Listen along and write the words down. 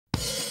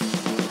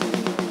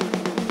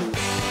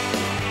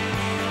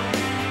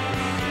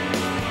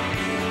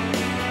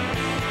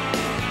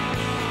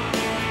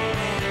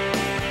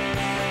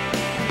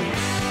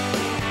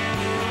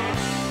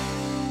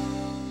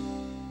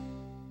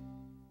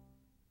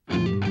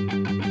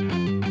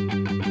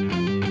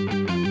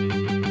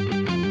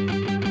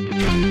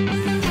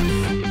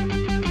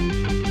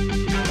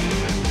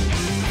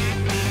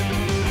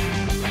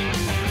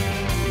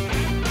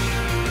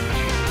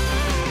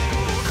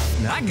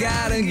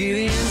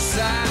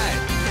inside,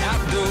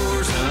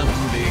 outdoors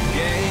hunting big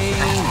game.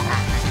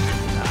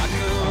 I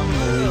come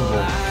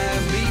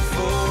alive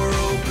before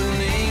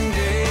opening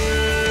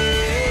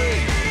day.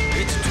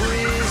 It's a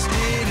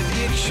twisted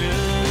addiction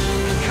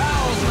that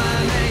calls my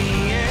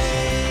name.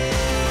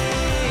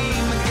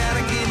 I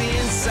gotta get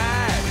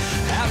inside,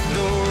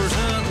 outdoors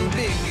hunting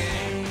big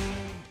game.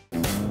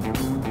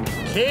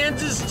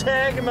 Kansas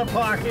tag in my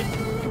pocket.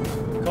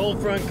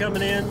 Cold front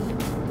coming in.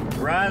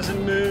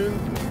 Rising moon.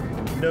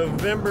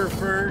 November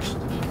 1st.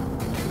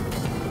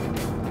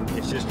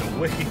 It's just a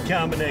wicked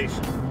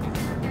combination.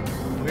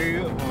 We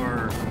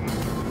are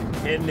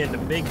heading into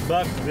Big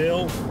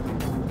Buckville,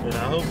 and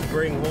I hope to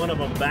bring one of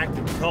them back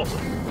to Tulsa.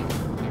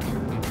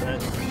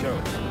 That's for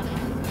sure.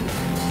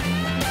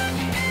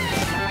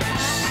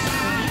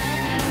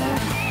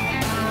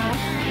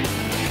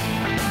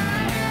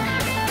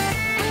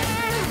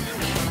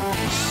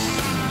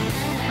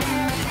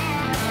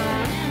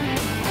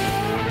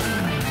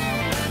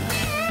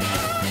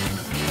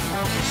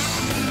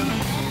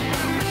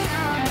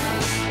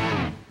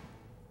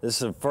 This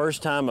is the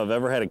first time I've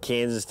ever had a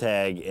Kansas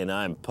tag, and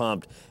I'm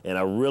pumped, and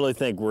I really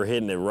think we're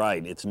hitting it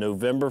right. It's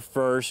November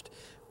 1st.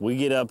 We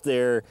get up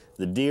there,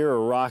 the deer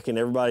are rocking,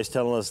 everybody's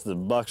telling us the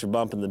bucks are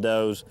bumping the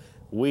does.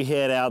 We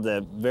head out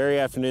that very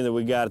afternoon that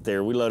we got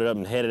there, we loaded up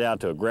and headed out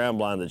to a ground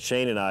blind that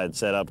Shane and I had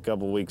set up a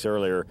couple weeks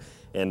earlier,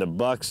 and the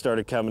bucks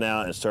started coming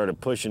out and started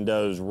pushing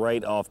does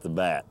right off the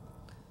bat.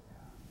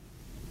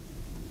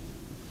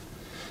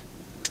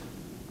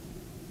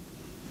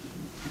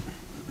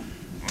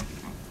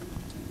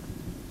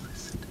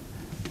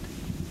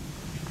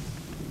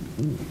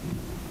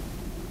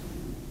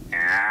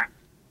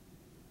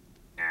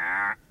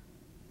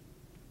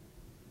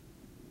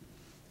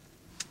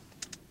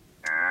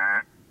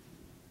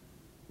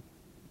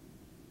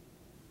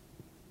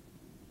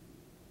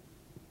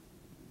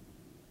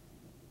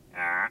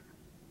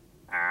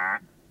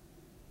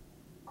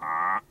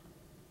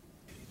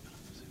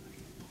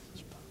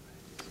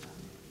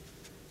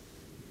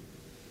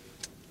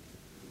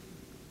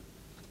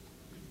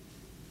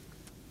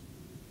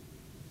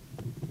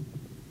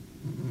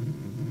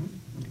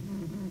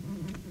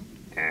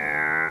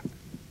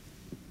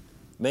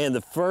 Man,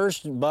 the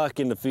first buck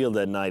in the field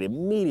that night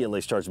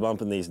immediately starts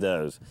bumping these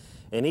does.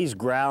 And he's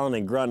growling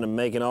and grunting and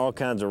making all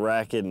kinds of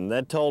racket, and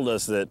that told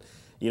us that,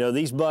 you know,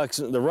 these bucks,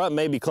 the rut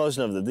may be close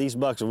enough that these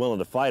bucks are willing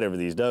to fight over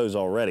these does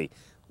already.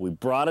 We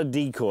brought a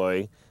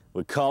decoy,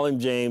 we call him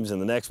James, and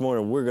the next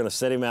morning we're gonna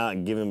set him out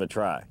and give him a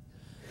try.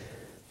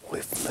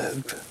 We've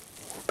moved,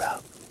 we're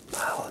about a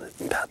mile,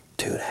 about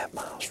 2.5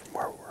 miles from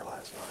where we were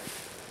last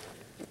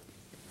night.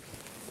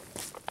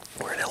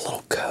 We're in a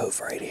little cove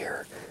right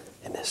here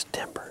in this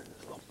timber.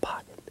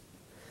 Pocket.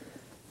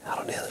 Out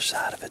on the other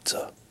side of it's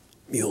a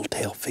mule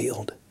tail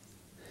field.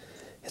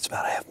 It's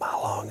about a half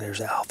mile long.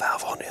 There's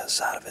alfalfa on the other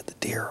side of it. The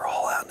deer are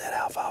all out in that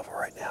alfalfa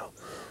right now.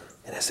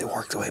 And as they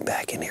work their way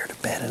back in here to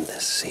bed in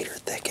this cedar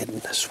thicket in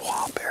the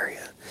swamp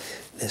area,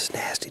 this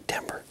nasty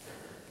timber,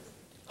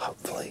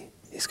 hopefully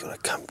he's gonna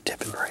come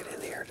tipping right in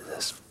here to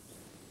this.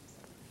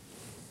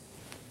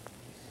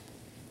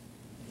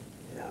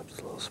 Yeah, it's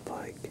a little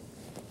spike.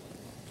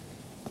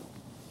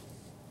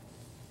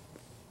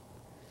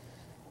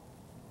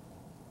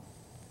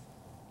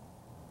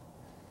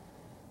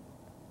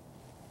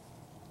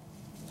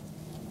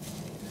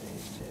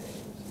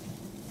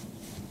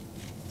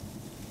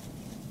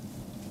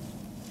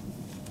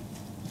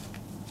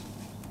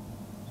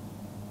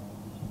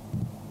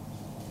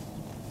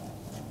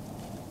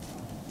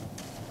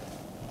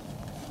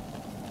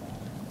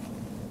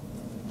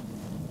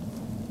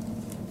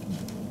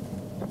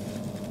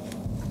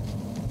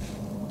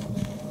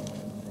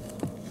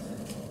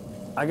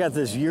 I got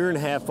this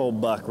 1.5-year-old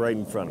buck right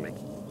in front of me.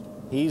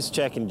 He's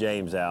checking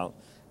James out.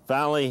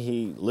 Finally,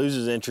 he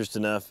loses interest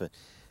enough,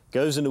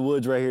 goes in the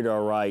woods right here to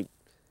our right.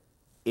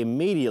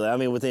 Immediately, I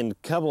mean, within a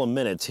couple of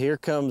minutes, here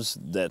comes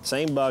that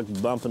same buck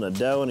bumping a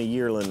doe and a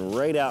yearling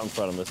right out in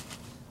front of us.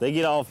 They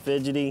get all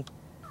fidgety,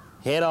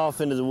 head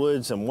off into the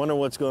woods. I'm wondering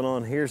what's going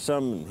on. Here's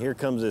something, here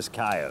comes this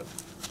coyote.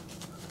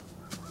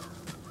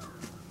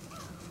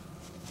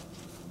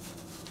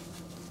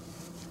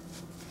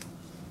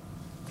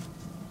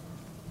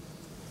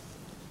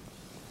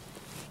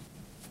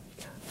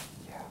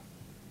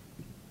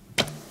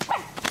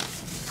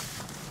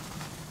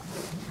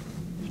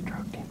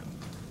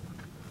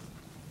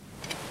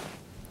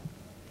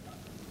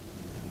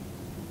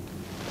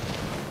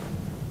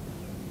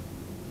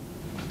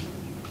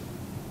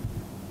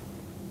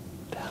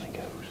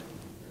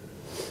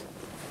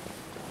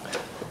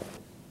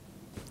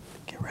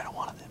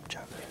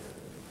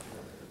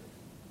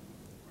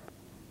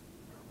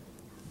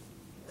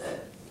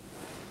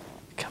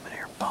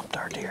 Bumped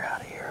our deer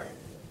out of here.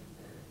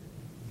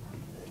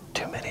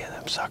 Too many of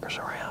them suckers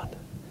around.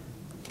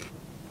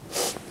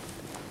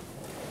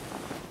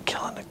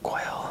 Killing the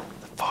quail.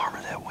 The farmer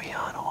that we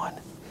hunt on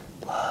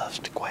loves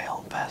to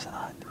quail and pheasant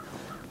hunt.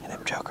 And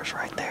them jokers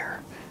right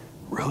there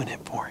ruined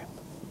it for him.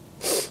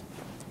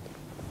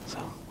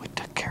 So we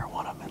took care of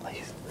one of them at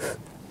least.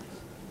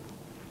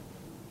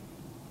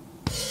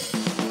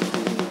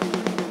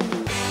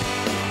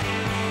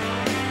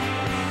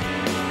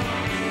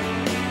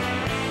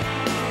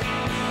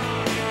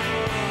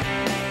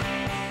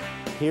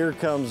 here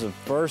comes the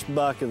first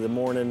buck of the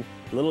morning,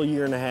 little 1.5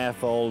 years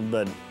old,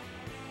 but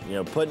you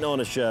know, putting on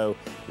a show.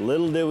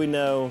 Little did we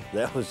know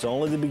that was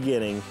only the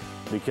beginning,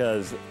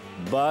 because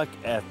buck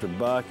after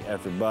buck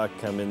after buck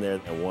come in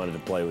there and wanted to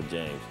play with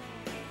James.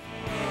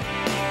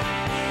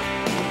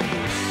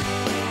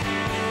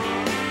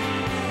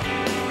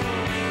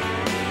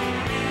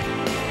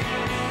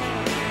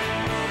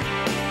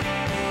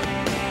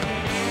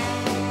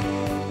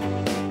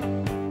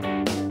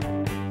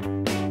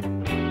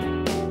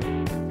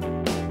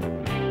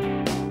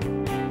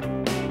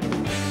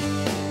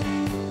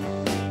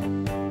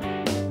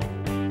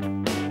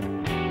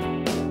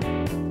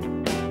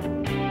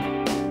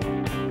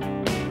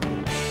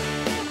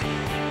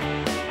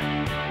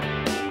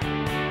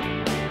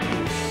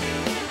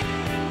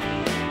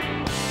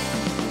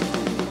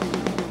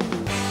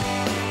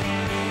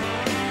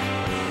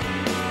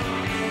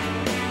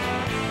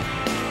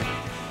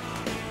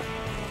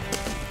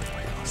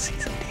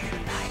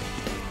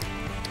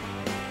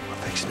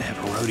 To have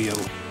a rodeo.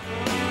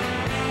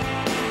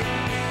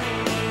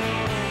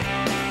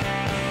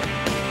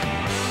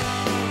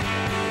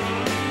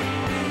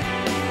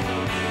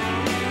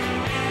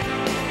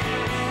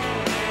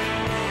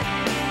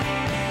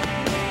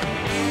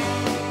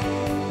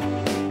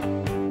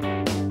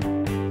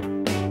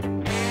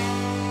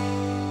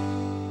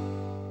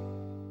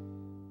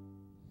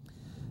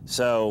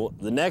 So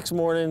the next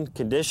morning,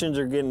 conditions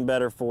are getting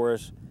better for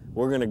us.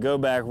 We're gonna go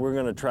back, we're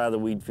gonna try the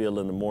wheat field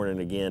in the morning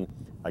again.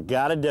 I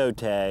got a doe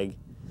tag.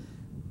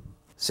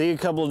 See a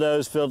couple of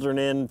does filtering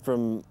in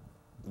from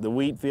the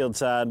wheat field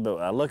side, but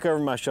I look over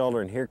my shoulder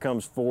and here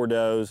comes 4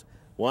 does.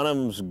 One of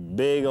them's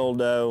big old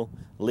doe,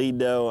 lead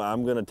doe.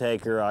 I'm gonna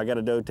take her. I got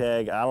a doe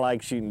tag. I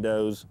like shooting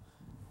does.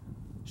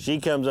 She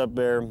comes up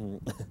there,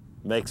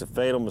 makes a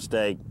fatal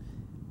mistake,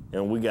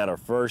 and we got our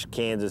first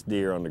Kansas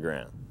deer on the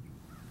ground.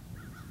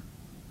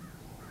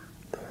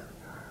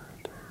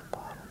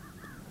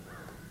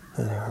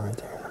 There they are right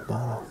there in the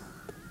bottom.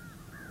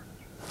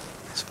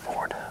 It's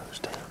 4 does,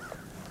 dude.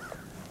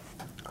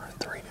 Or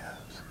 3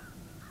 does.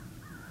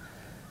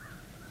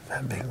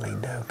 That big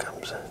lead doe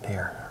comes in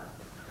here,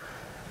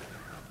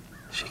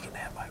 she can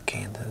have my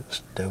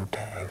Kansas doe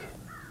tag.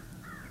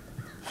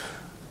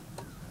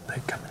 They're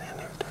coming in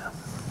here too.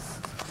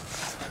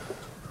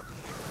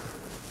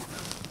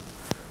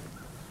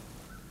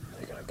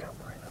 They're gonna come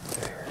right up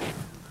there.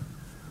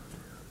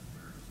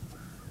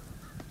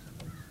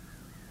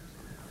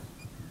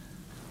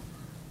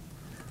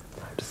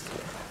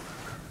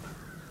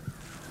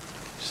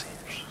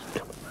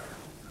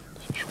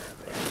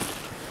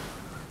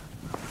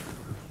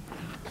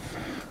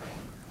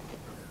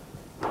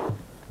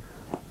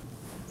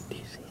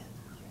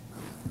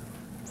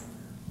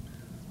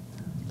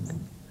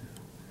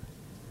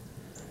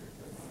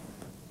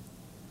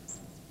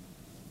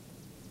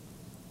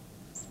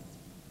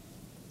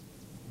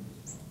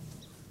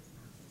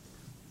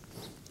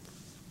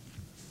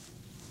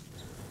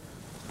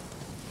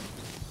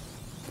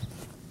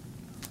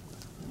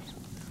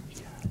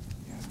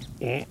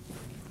 Yeah.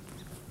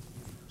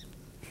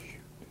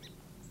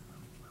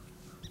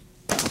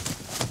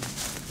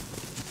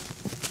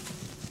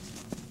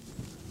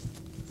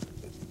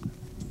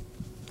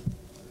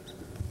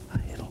 I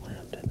hit a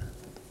limb, didn't I?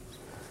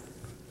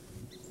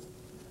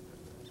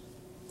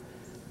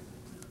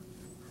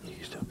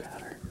 You still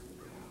got her.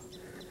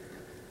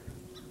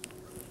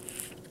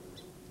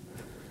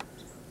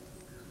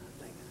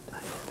 I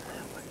hit a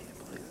limb, I can't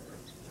believe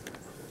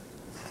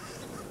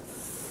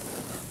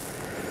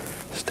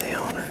it. Stay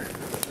on her.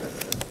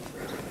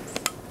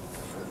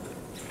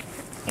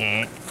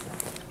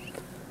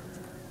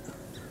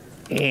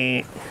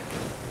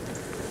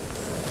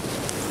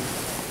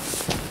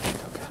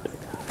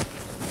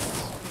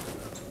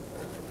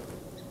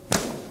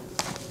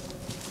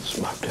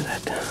 Smoked her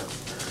that down.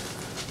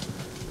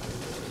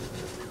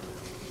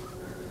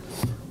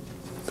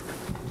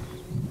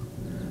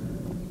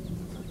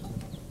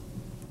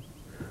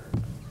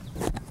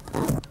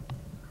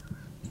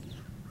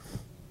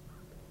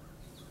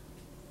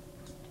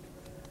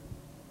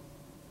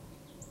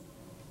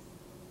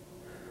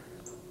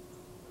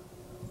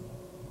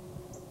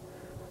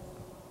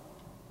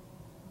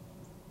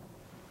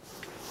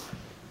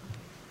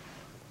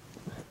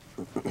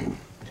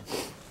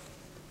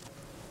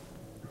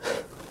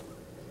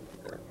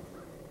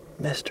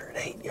 Missed her at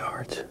 8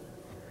 yards.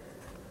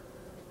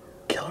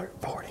 Kill her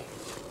at 40.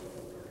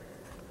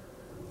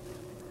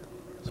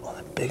 It's one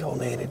of them big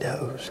old nanny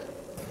does.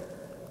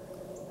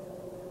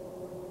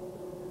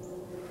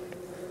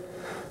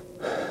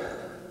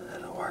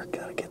 That'll work.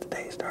 Gotta get the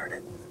day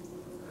started.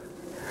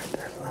 All right,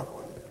 there's another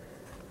one.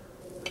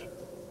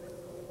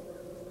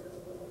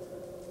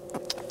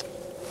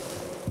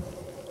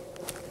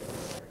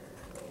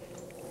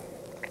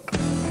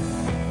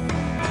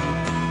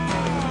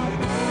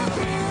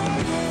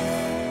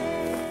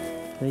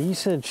 Now you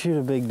said shoot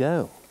a big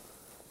doe.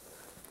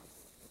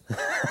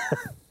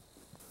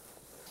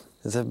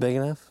 Is that big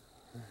enough?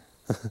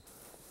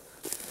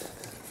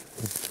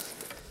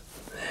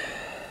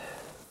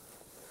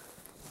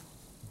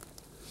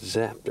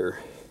 Zapped her.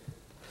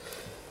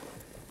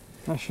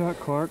 Nice shot,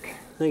 Clark.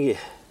 Thank you.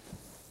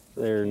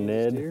 There,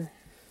 Ned. Deer.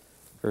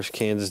 First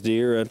Kansas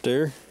deer right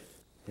there.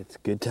 It's a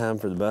good time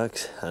for the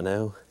bucks, I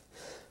know.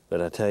 But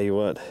I tell you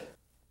what,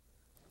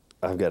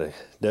 I've got a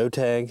doe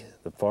tag.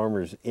 The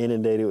farmer's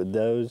inundated with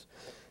does.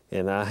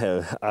 And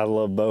I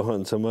love bow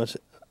hunting so much,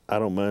 I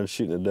don't mind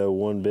shooting a doe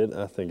one bit.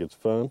 I think it's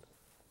fun.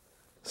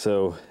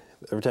 So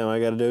every time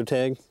I got a doe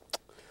tag,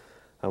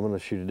 I'm gonna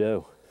shoot a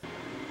doe.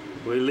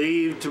 We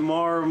leave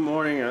tomorrow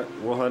morning.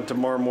 We'll hunt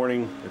tomorrow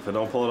morning if I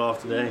don't pull it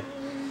off today.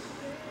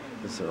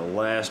 It's our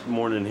last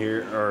morning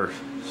here, or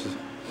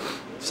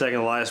second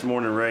to last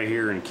morning right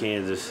here in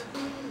Kansas.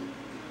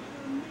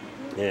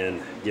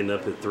 And getting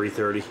up at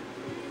 3:30.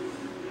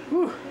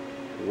 Whew,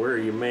 wear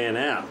your man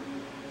out.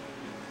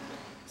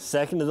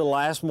 Second to the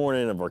last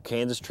morning of our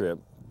Kansas trip.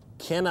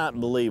 Cannot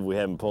believe we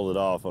haven't pulled it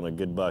off on a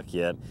good buck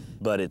yet,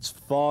 but it's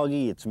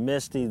foggy, it's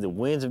misty, the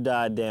winds have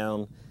died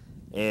down,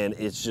 and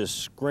it's just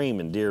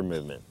screaming deer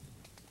movement.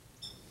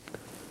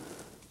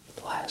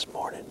 Last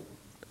morning,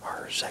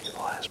 or second to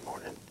last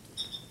morning.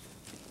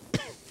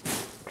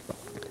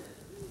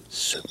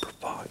 Super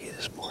foggy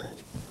this morning.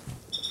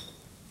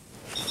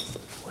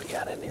 We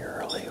got in here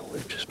early and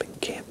we've just been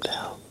camped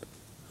out.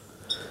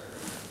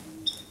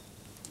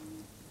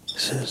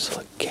 As soon as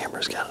the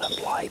camera's got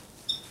enough light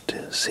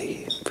to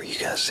see, for you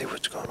guys to see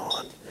what's going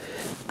on,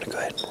 I'm gonna go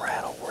ahead and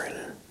rattle.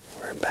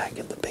 We're back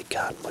in the big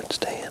cottonwood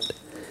stand.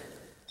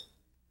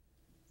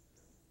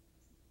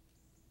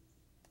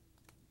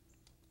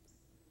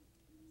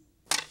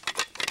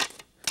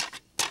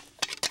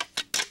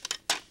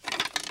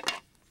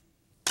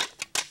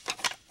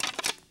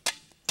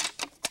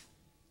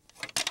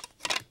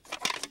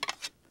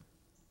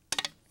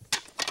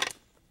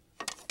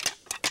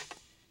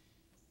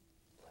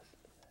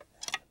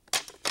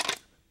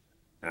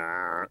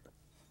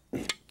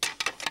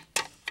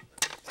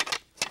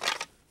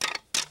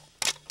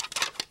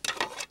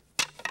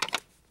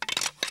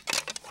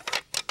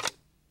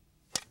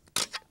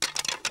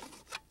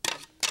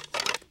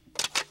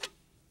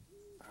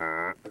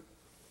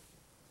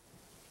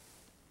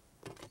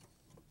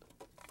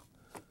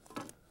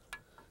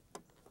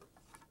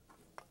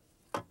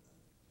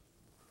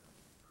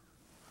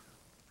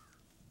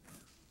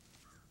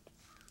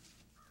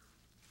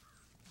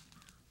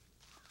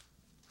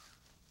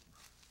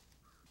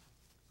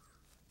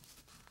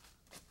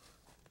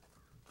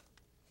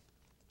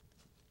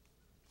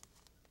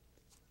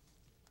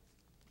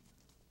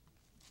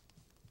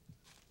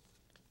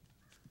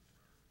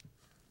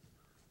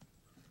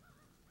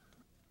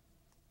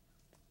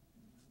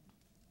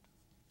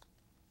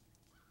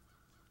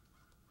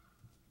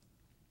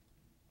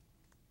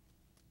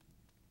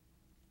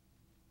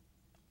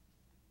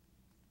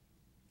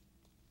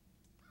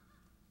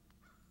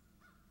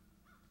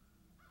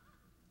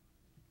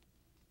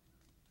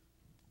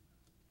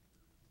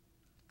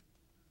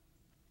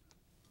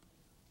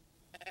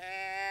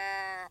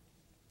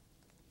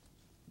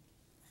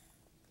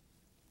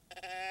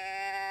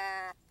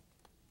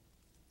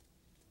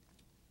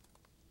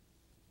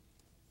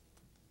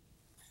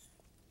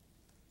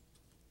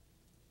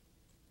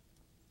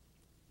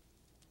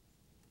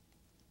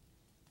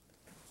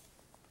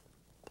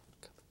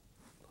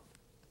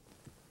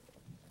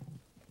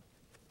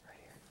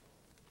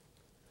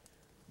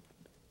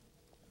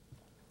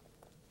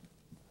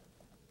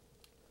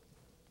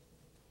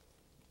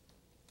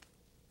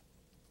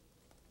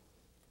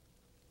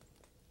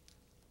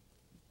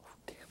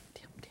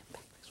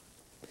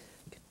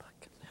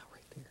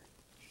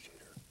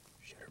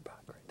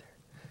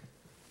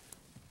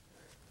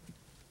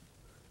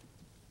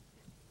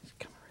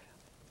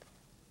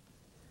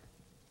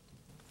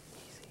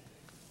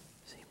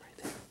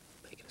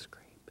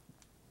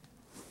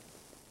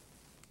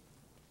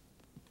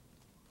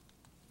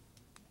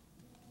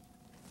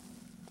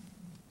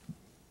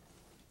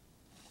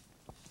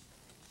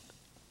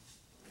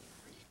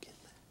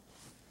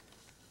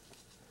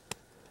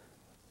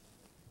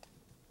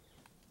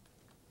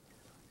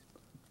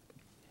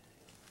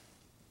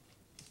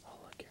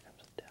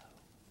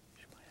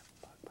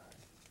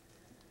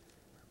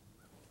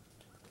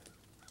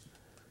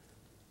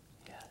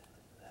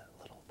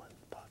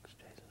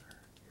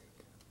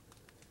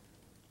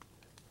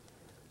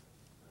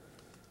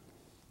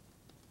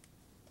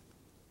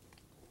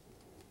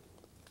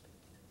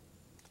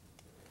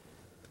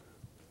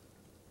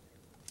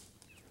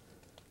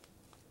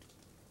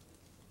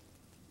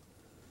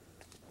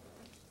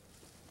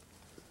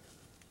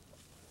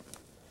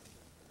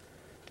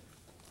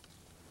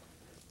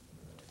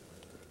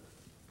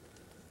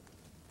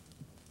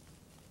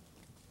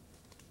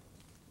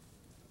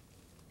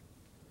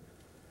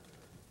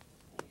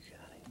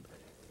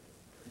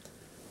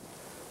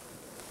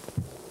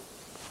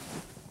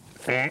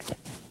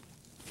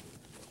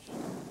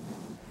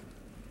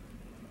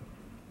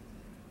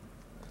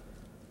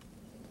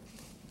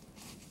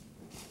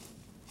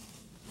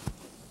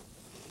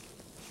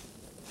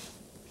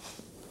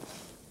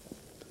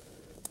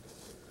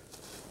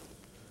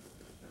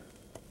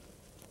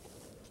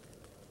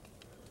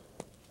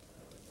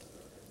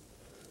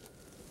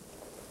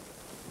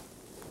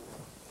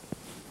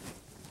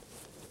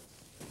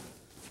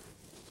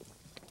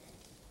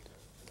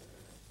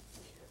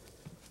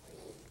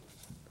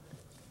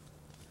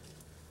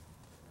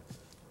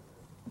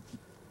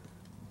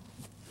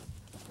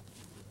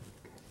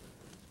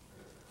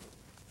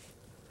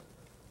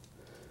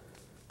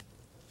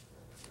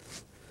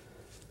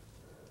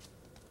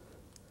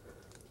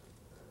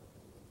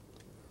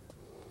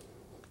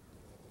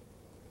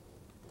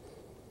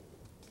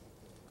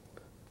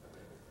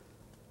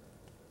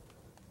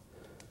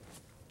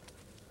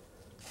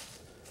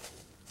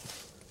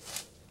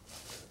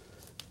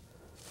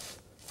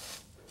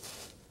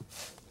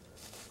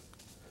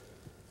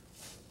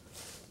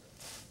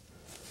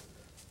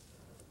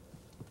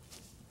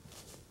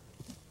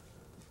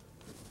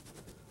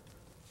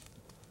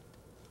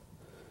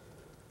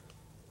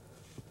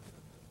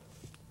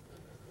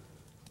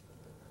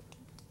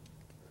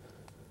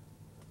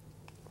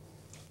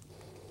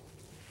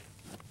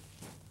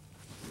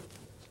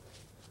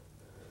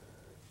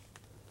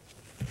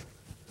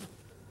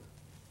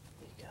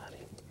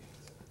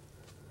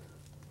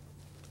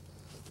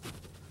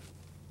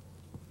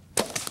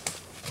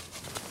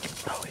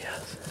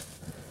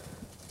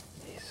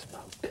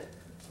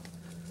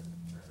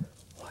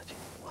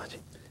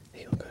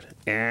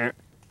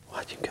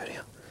 Watch him go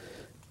down.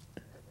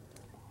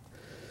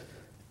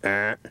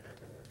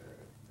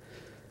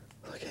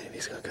 Look at him,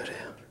 he's gonna go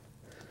down.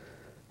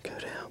 Go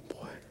down,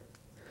 boy.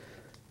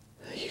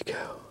 There you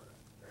go.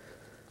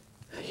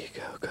 There you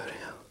go, go down.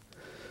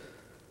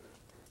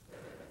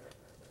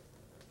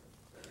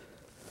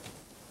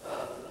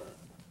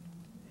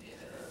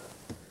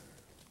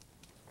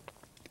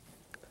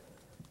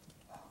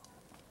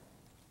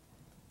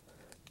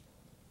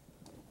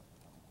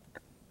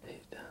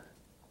 He's done.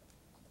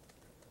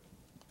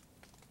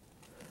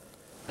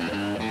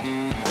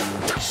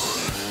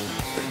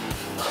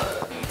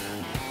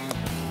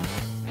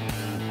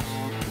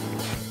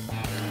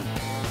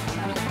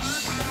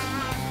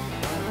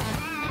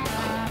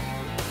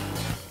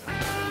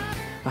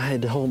 I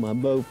had to hold my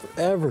bow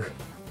forever.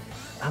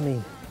 I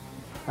mean,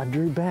 I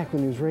drew back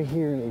when he was right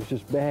here and it was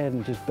just bad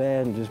and just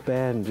bad and just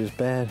bad and just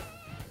bad.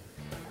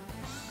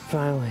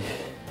 Finally. He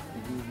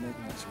was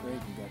making that scrape,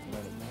 you got to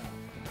let it down.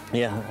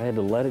 Yeah, I had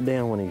to let it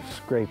down when he was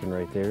scraping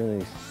right there. And then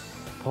he's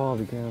pawed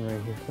the ground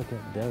right here. Look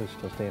at Della's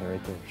still standing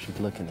right there. She's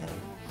looking at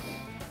him.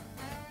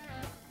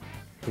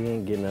 He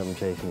ain't getting up and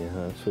chasing you,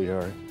 huh,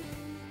 sweetheart?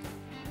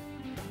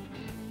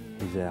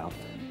 He's out.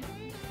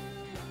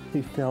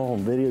 He fell on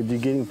video. Did you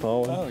get him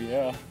falling? Oh,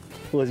 yeah.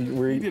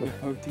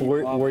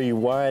 Were you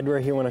wide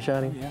right here when I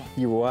shot him? Yeah.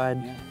 You were wide?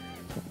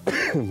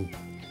 Yeah.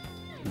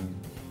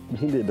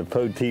 He did the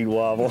poteet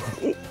wobble.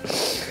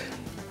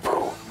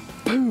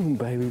 Boom,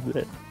 baby.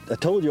 I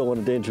told you I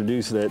wanted to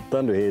introduce that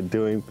thunderhead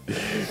to him.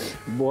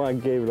 Boy, I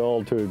gave it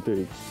all to him,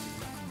 too.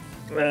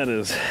 That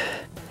is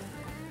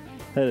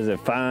a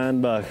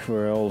fine buck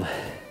for an old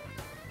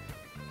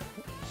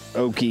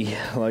Okie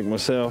like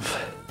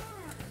myself.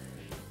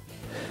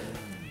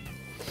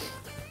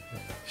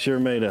 Sure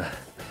made a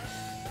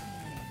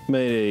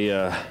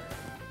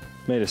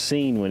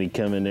scene when he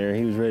come in there.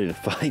 He was ready to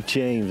fight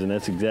James, and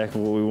that's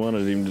exactly what we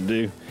wanted him to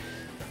do.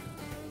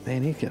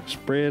 Man, he got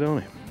spread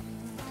on him.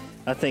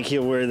 I think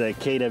he'll wear that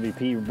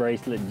KWP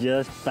bracelet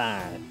just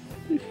fine.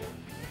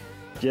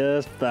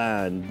 Just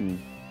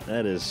fine.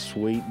 That is a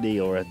sweet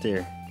deal right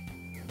there.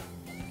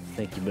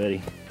 Thank you,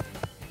 buddy.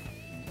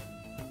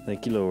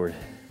 Thank you, Lord.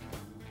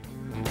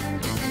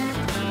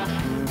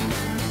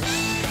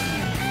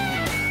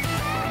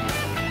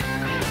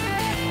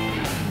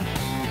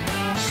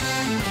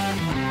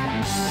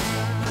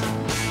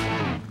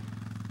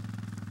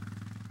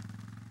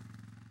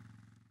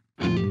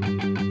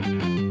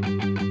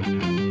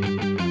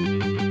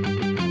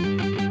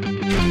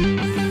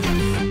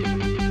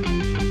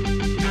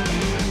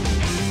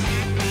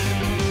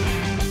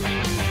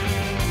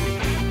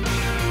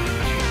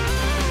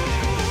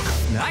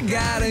 I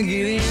gotta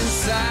get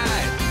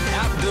inside,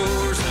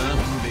 outdoors, hunting